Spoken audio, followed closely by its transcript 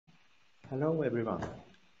Hello everyone,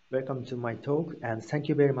 welcome to my talk and thank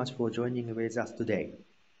you very much for joining with us today.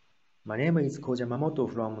 My name is Koji Yamamoto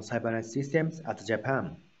from Cybernet Systems at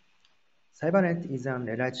Japan. Cybernet is an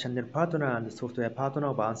Elite channel partner and software partner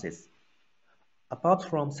of Ansys. Apart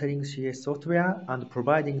from selling CS software and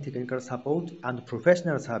providing technical support and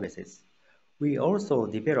professional services, we also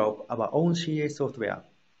develop our own CS software,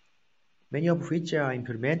 many of which are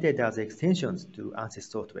implemented as extensions to Ansys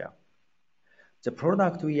software. The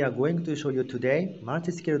product we are going to show you today,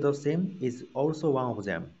 Multiscale.Sim, is also one of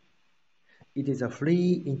them. It is a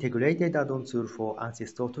free integrated add-on tool for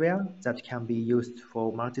Ansys software that can be used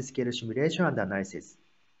for multiscale simulation and analysis.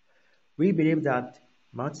 We believe that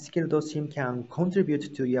Multiscale.Sim can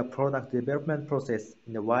contribute to your product development process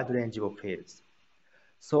in a wide range of fields.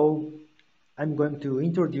 So, I'm going to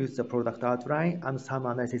introduce the product outline and some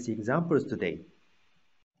analysis examples today.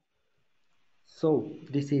 So,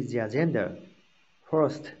 this is the agenda.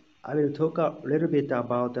 First, I will talk a little bit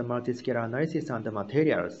about the multiscale analysis and the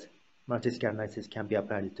materials multiscale analysis can be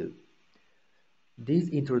applied to. This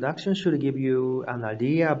introduction should give you an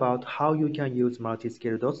idea about how you can use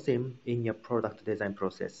Multiscale.Sim in your product design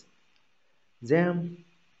process. Then,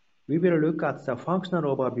 we will look at the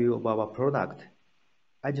functional overview of our product.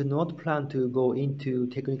 I do not plan to go into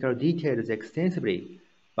technical details extensively,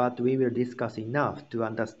 but we will discuss enough to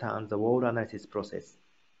understand the whole analysis process.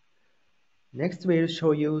 Next, we'll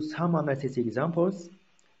show you some analysis examples.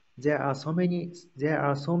 There are so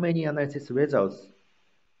many analysis results.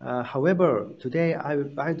 However, today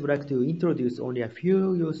I'd like to introduce only a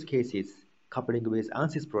few use cases coupling with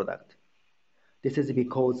Ansys product. This is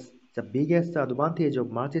because the biggest advantage of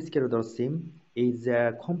Multiscale.Sim is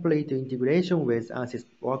the complete integration with Ansys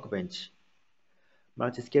Workbench.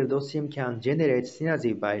 Multiscale.Sim can generate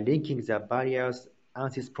synergy by linking the various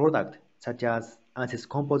Ansys products such as Ansys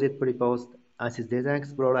Composite Prepost, Ansys Design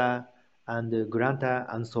Explorer, and Granta,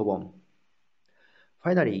 and so on.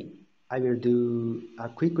 Finally, I will do a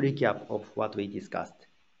quick recap of what we discussed.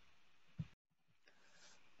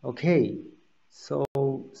 Okay, so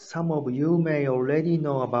some of you may already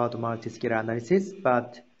know about multiscale analysis,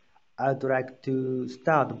 but I'd like to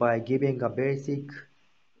start by giving a basic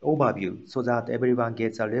overview so that everyone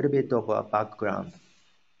gets a little bit of a background.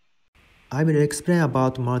 I will explain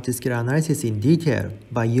about multiscale analysis in detail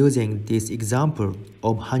by using this example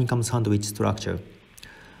of honeycomb sandwich structure.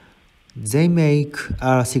 They make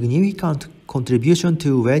a significant contribution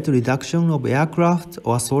to weight reduction of aircraft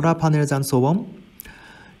or solar panels and so on.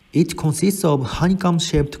 It consists of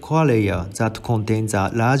honeycomb-shaped core layer that contains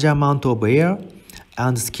a large amount of air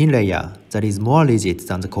and skin layer that is more rigid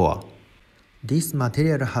than the core. This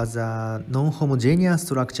material has a non-homogeneous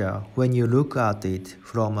structure when you look at it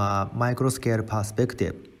from a microscale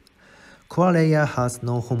perspective. Core layer has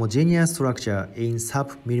non-homogeneous structure in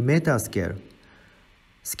sub-millimeter scale.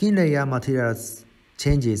 Skin layer materials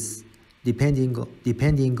changes depending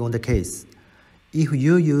on the case. If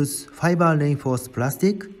you use fiber-reinforced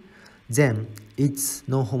plastic, then its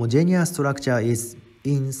non-homogeneous structure is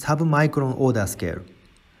in sub-micron order scale.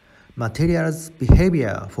 Materials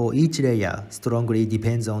behavior for each layer strongly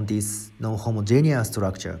depends on this non-homogeneous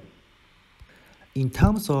structure. In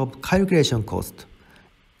terms of calculation cost,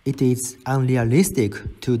 it is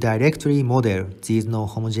unrealistic to directly model these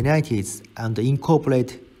non-homogeneities and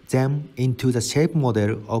incorporate them into the shape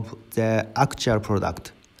model of the actual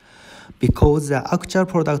product. Because the actual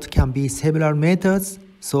product can be several meters,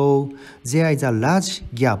 so there is a large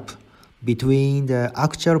gap between the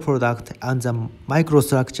actual product and the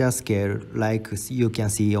microstructure scale like you can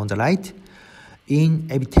see on the right.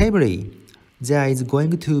 Inevitably, there is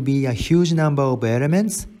going to be a huge number of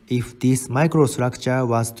elements if this microstructure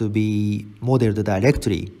was to be modeled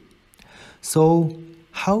directly. So,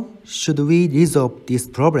 how should we resolve this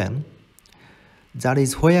problem? That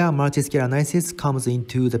is where multiscale analysis comes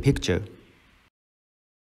into the picture.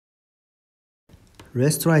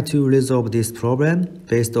 Let's try to resolve this problem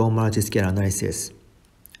based on multiscale analysis.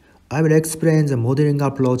 I will explain the modeling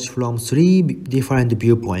approach from three different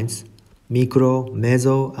viewpoints: micro,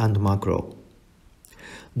 meso, and macro.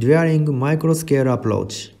 During microscale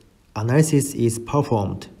approach, analysis is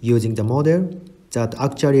performed using the model that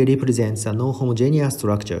actually represents a non-homogeneous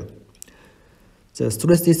structure. The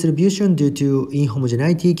stress distribution due to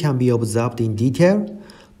inhomogeneity can be observed in detail,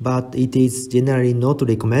 but it is generally not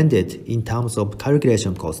recommended in terms of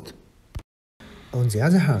calculation cost. On the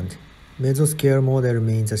other hand, mesoscale model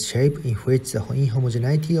means a shape in which the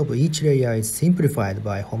inhomogeneity of each layer is simplified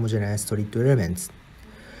by homogeneous solid elements.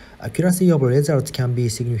 Accuracy of results can be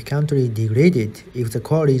significantly degraded if the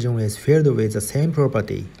core region is filled with the same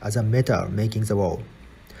property as a metal making the wall.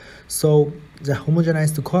 So the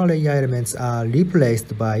homogenized core layer elements are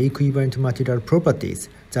replaced by equivalent material properties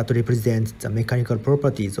that represent the mechanical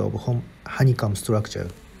properties of honeycomb structure.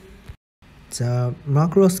 The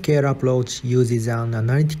macroscale approach uses an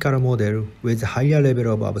analytical model with a higher level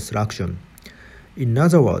of abstraction. In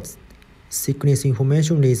other words, thickness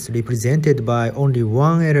information is represented by only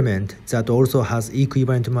one element that also has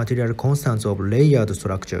equivalent material constants of layered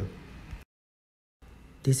structure.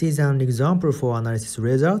 This is an example for analysis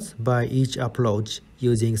results by each approach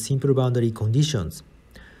using simple boundary conditions.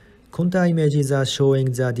 Contour images are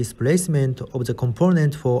showing the displacement of the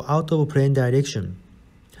component for out-of-plane direction.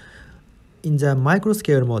 In the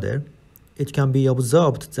microscale model, it can be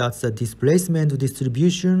observed that the displacement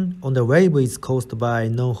distribution on the wave is caused by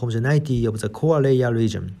non-homogeneity of the core layer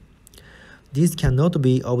region. This cannot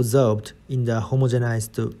be observed in the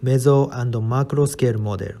homogenized meso and macroscale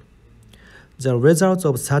model. The results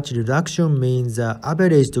of such reduction means the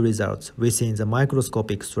averaged results within the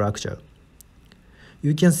microscopic structure.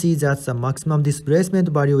 You can see that the maximum displacement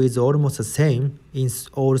value is almost the same in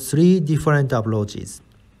all three different approaches.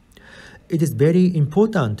 It is very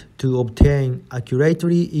important to obtain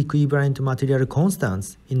accurately equivalent material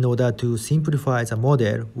constants in order to simplify the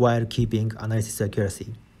model while keeping analysis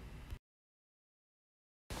accuracy.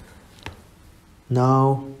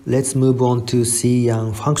 Now, let's move on to see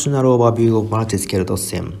a functional overview of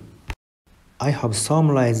Multiscale.Sim. I have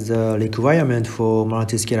summarized the requirement for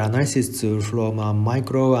multiscale analysis tool from a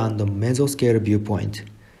micro and mesoscale viewpoint.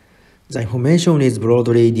 The information is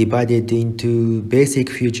broadly divided into basic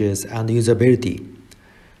features and usability.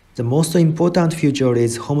 The most important feature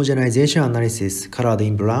is homogenization analysis, colored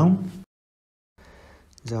in brown.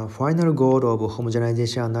 The final goal of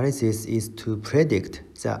homogenization analysis is to predict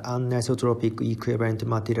the anisotropic equivalent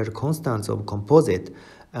material constants of composite,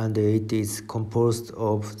 and it is composed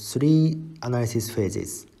of three analysis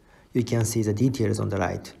phases. You can see the details on the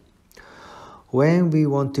right. When we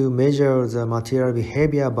want to measure the material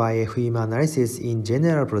behavior by FEM analysis in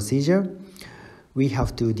general procedure, we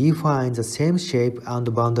have to define the same shape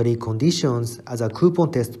and boundary conditions as a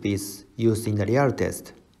coupon test piece used in the real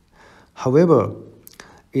test. However,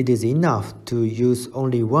 it is enough to use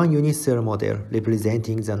only one unit cell model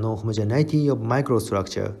representing the non-homogeneity of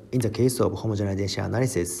microstructure in the case of homogenization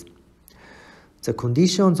analysis. The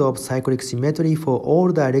conditions of cyclic symmetry for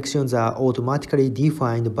all directions are automatically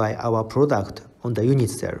defined by our product on the unit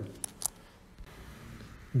cell.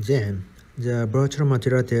 Then, the virtual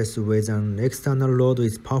material test with an external load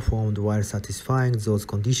is performed while satisfying those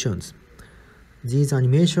conditions. These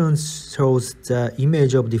animations shows the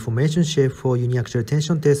image of deformation shape for uniaxial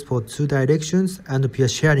tension test for two directions and peer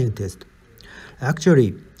sharing test.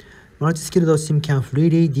 Actually, Multiscale.Sim can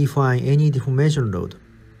freely define any deformation load.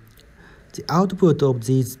 The output of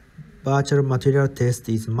these virtual material tests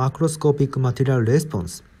is macroscopic material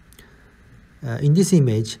response. In this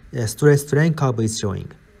image, a stress-strain curve is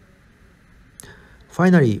showing.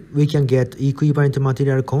 Finally, we can get equivalent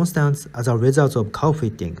material constants as a result of curve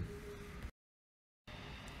fitting.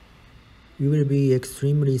 You will be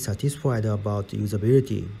extremely satisfied about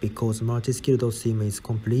usability because Multiscale.Sim is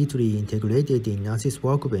completely integrated in Ansys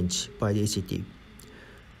Workbench by the HCT.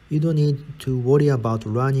 You don't need to worry about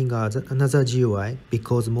running another GUI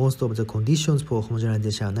because most of the conditions for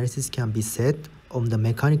homogenization analysis can be set on the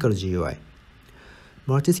mechanical GUI.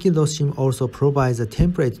 Multiscale.Sim also provides a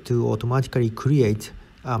template to automatically create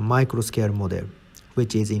a microscale model,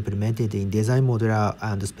 which is implemented in Design Modeler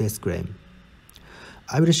and SpaceGrame.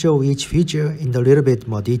 I will show each feature in a little bit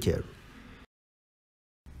more detail.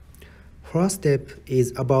 First step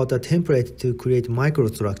is about a template to create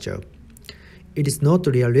microstructure. It is not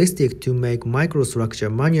realistic to make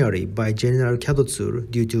microstructure manually by general CAD tool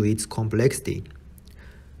due to its complexity.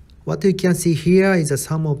 What you can see here is a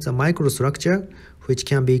sum of the microstructure which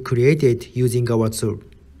can be created using our tool.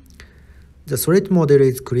 The solid model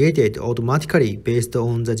is created automatically based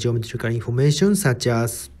on the geometrical information such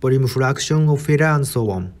as volume fraction of filler and so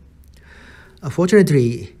on.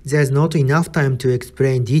 Unfortunately, there is not enough time to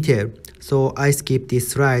explain detail, so I skip this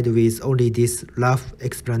slide with only this rough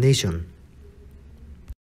explanation.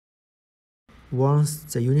 Once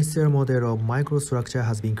the unit cell model of microstructure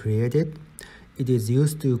has been created, it is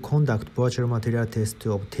used to conduct virtual material tests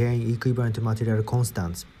to obtain equivalent material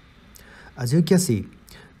constants. As you can see,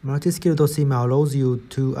 Multiscale.Sim allows you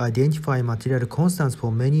to identify material constants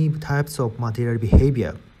for many types of material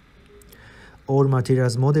behavior. All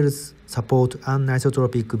materials models support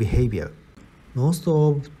anisotropic behavior. Most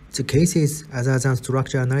of the cases other than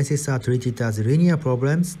structure analysis are treated as linear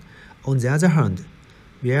problems. On the other hand,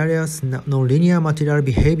 various nonlinear material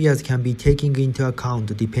behaviors can be taken into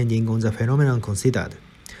account depending on the phenomenon considered.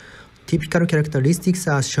 Typical characteristics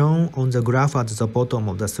are shown on the graph at the bottom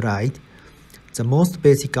of the slide. The most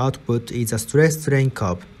basic output is a stress-strain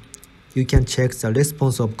curve. You can check the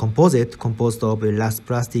response of composite composed of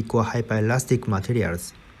elastoplastic or hyperelastic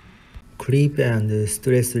materials. Creep and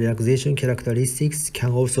stress relaxation characteristics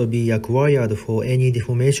can also be acquired for any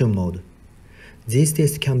deformation mode. These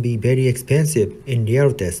tests can be very expensive in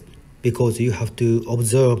real tests because you have to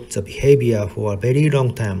observe the behavior for a very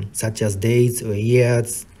long time, such as days or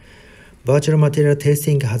years. Virtual material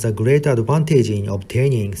testing has a great advantage in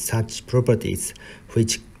obtaining such properties,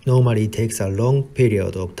 which normally takes a long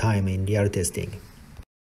period of time in real testing.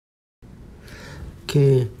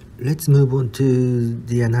 Okay, let's move on to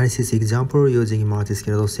the analysis example using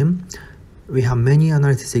Multiscale.Sim. We have many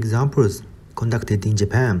analysis examples conducted in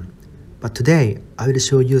Japan, but today I will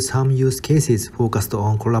show you some use cases focused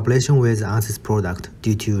on collaboration with Ansys product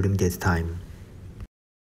due to limited time.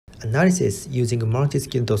 Analysis using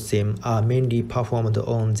Multiscale.Sim are mainly performed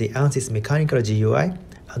on the Ansys mechanical GUI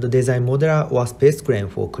and design modeler or space crane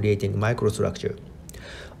for creating microstructure.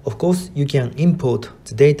 Of course, you can import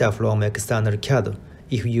the data from external CAD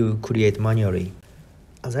if you create manually.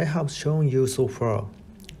 As I have shown you so far,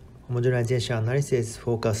 homogenization analysis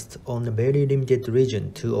focused on a very limited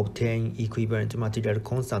region to obtain equivalent material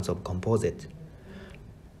constants of composite.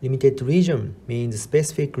 Limited region means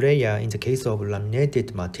specific layer in the case of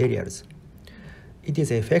laminated materials. It is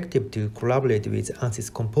effective to collaborate with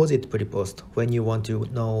Ansys composite prepost when you want to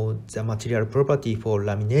know the material property for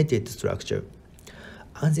laminated structure.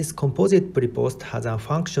 Ansys composite prepost has a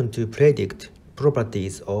function to predict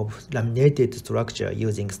properties of laminated structure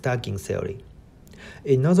using stacking theory.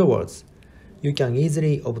 In other words, you can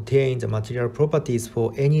easily obtain the material properties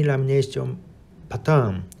for any lamination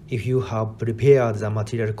pattern if you have prepared the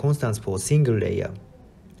material constants for single layer.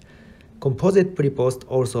 Composite prepost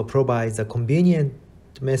also provides a convenient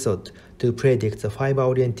method to predict the fiber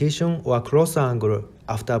orientation or cross angle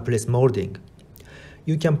after press molding.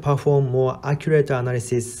 You can perform more accurate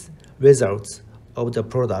analysis results of the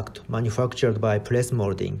product manufactured by press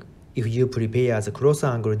molding if you prepare the cross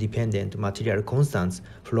angle dependent material constants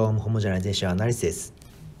from homogenization analysis.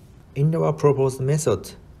 In our proposed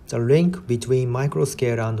method, the link between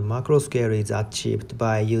microscale and macroscale is achieved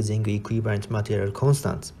by using equivalent material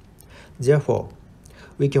constants. Therefore,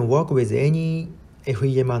 we can work with any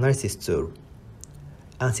FEM analysis tool.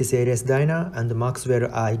 Ansys LS-Dyna and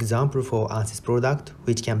Maxwell are examples for Ansys product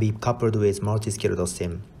which can be coupled with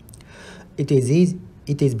Multiscale.Sim. It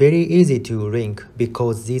is very easy to link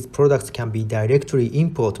because these products can be directly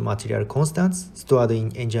import material constants stored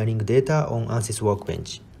in engineering data on Ansys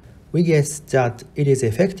Workbench. We guess that it is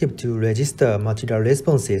effective to register material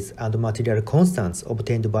responses and material constants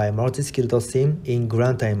obtained by Multiscale.Sim in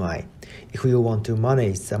GrantMI if you want to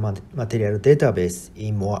manage the material database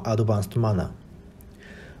in more advanced manner.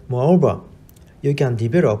 Moreover, you can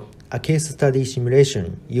develop a case study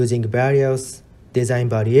simulation using various design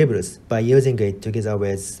variables by using it together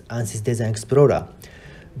with Ansys Design Explorer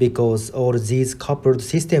because all these coupled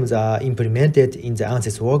systems are implemented in the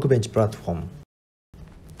Ansys Workbench platform.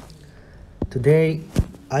 Today,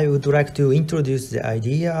 I would like to introduce the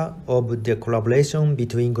idea of the collaboration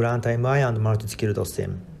between GrantMI and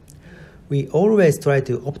Multiscale.Sim. We always try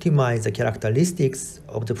to optimize the characteristics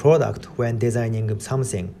of the product when designing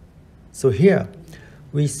something. So here,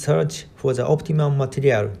 we search for the optimum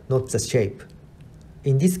material, not the shape.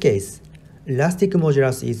 In this case, elastic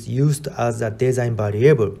modulus is used as a design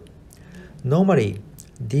variable. Normally,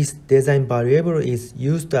 this design variable is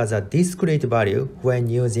used as a discrete value when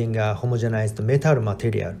using a homogenized metal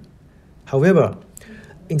material. However,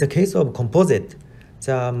 in the case of composite,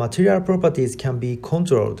 the material properties can be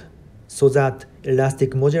controlled so that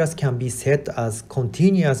elastic modulus can be set as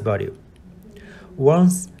continuous value.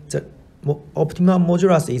 Once the optimum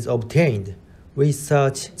modulus is obtained, we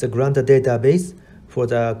search the Grant database for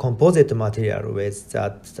the composite material with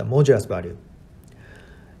the modulus value.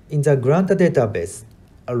 In the Grant database,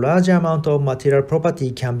 a large amount of material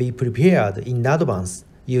property can be prepared in advance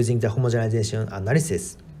using the homogenization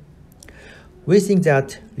analysis. We think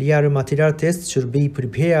that real material tests should be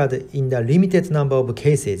prepared in a limited number of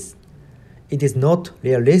cases. It is not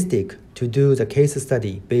realistic to do the case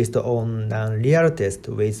study based on a real test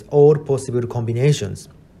with all possible combinations.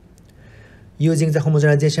 Using the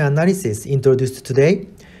homogenization analysis introduced today,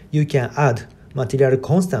 you can add material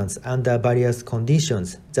constants under various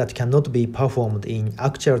conditions that cannot be performed in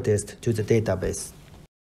actual test to the database.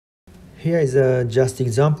 Here is a just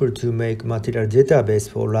example to make material database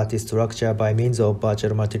for lattice structure by means of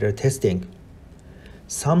virtual material testing.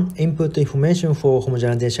 Some input information for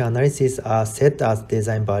homogenization analysis are set as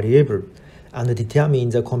design variable, and determine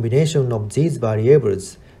the combination of these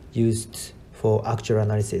variables used for actual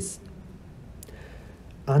analysis.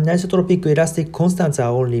 Anisotropic elastic constants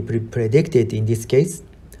are only predicted in this case,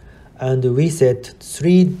 and we set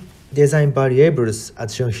 3 design variables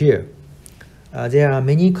as shown here. There are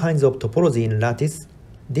many kinds of topology in Lattice.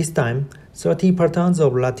 This time, 30 patterns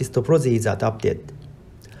of Lattice topology is adopted.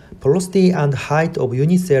 Porosity and height of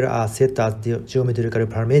unit cell are set as the geometrical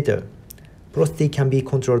parameter. Porosity can be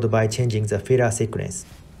controlled by changing the Filler sequence.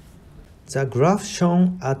 The graph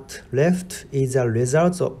shown at left is a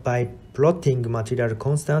result by plotting material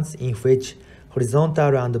constants in which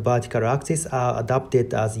horizontal and vertical axes are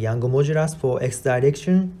adapted as Young modulus for x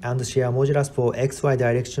direction and shear modulus for xy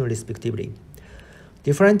direction respectively.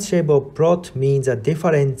 Different shape of plot means a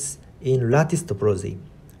difference in lattice topology,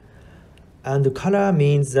 and color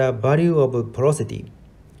means the value of porosity.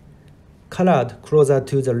 Colored closer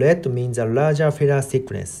to the red means a larger Filler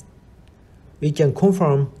sequence. We can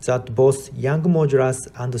confirm that both Young modulus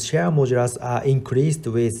and shear modulus are increased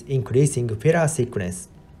with increasing Filler sequence.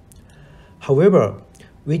 However,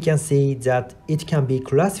 we can see that it can be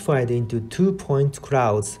classified into 2-point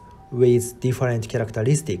clouds with different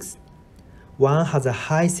characteristics. One has a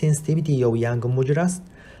high sensitivity of Young modulus,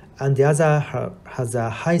 and the other has a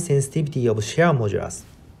high sensitivity of shear modulus.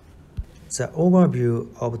 The overview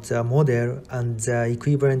of the model and the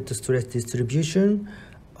equivalent stress distribution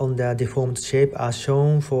on the deformed shape are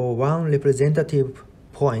shown for one representative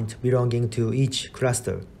point belonging to each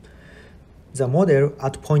cluster. The model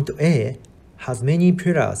at point A has many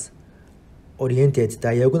pillars oriented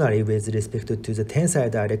diagonally with respect to the tensile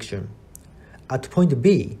direction. At point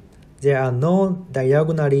B, there are no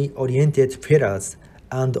diagonally oriented pillars,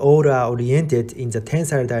 and all are oriented in the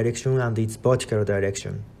tensile direction and its vertical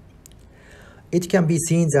direction. It can be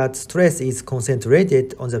seen that stress is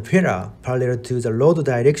concentrated on the pillar parallel to the load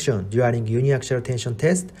direction during uniaxial tension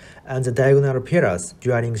test and the diagonal pillars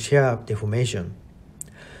during shear deformation.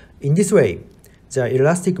 In this way, the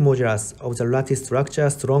elastic modulus of the lattice structure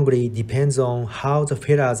strongly depends on how the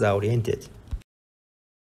pillars are oriented.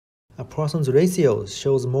 A Poisson's ratio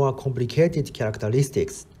shows more complicated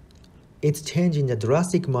characteristics. It changes in a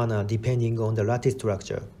drastic manner depending on the lattice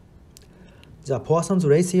structure. The Poisson's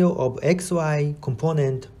ratio of xy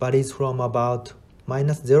component varies from about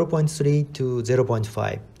 -0.3 to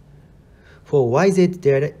 0.5. For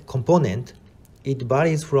yz component, it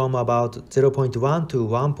varies from about 0.1 to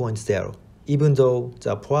 1.0, even though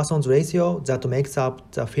the Poisson's ratio that makes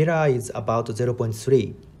up the Filler is about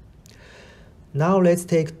 0.3. Now let's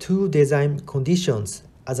take 2 design conditions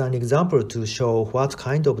as an example to show what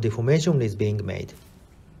kind of deformation is being made.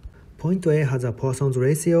 Point A has a Poisson's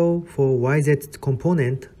ratio for yz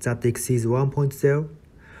component that exceeds 1.0,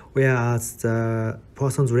 whereas the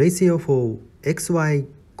Poisson's ratio for xy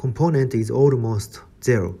component is almost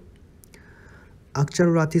 0.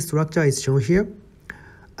 Actual lattice structure is shown here.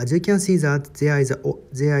 As you can see that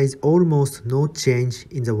there is almost no change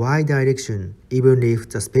in the y direction even if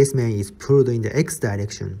the specimen is pulled in the x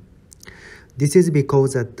direction. This is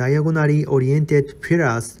because the diagonally oriented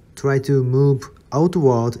pillars try to move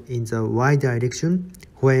outward in the y direction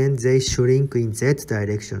when they shrink in z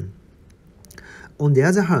direction. On the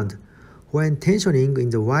other hand, when tensioning in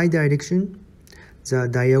the y direction, the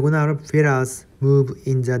diagonal pillars move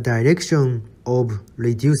in the direction of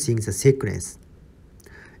reducing the sequence.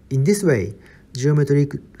 In this way,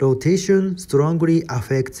 geometric rotation strongly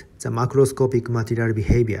affects the macroscopic material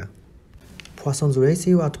behavior. Poisson's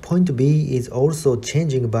ratio at point B is also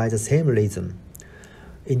changing by the same reason.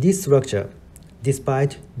 In this structure,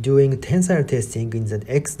 despite doing tensile testing in the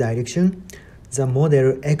x direction, the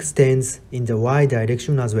model extends in the y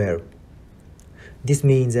direction as well. This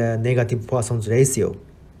means a negative Poisson's ratio.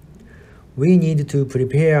 We need to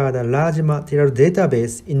prepare a large material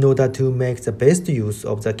database in order to make the best use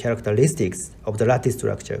of the characteristics of the lattice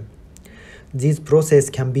structure. This process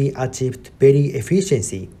can be achieved very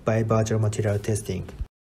efficiently by virtual material testing.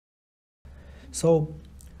 So,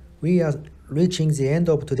 we are reaching the end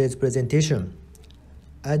of today's presentation.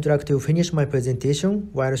 I'd like to finish my presentation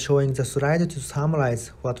while showing the slide to summarize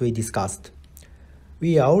what we discussed.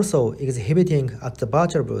 We are also exhibiting at the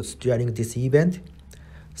virtual booth during this event,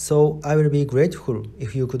 so I will be grateful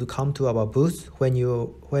if you could come to our booth when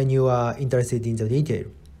you are interested in the detail.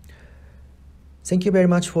 Thank you very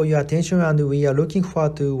much for your attention, and we are looking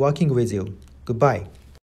forward to working with you. Goodbye.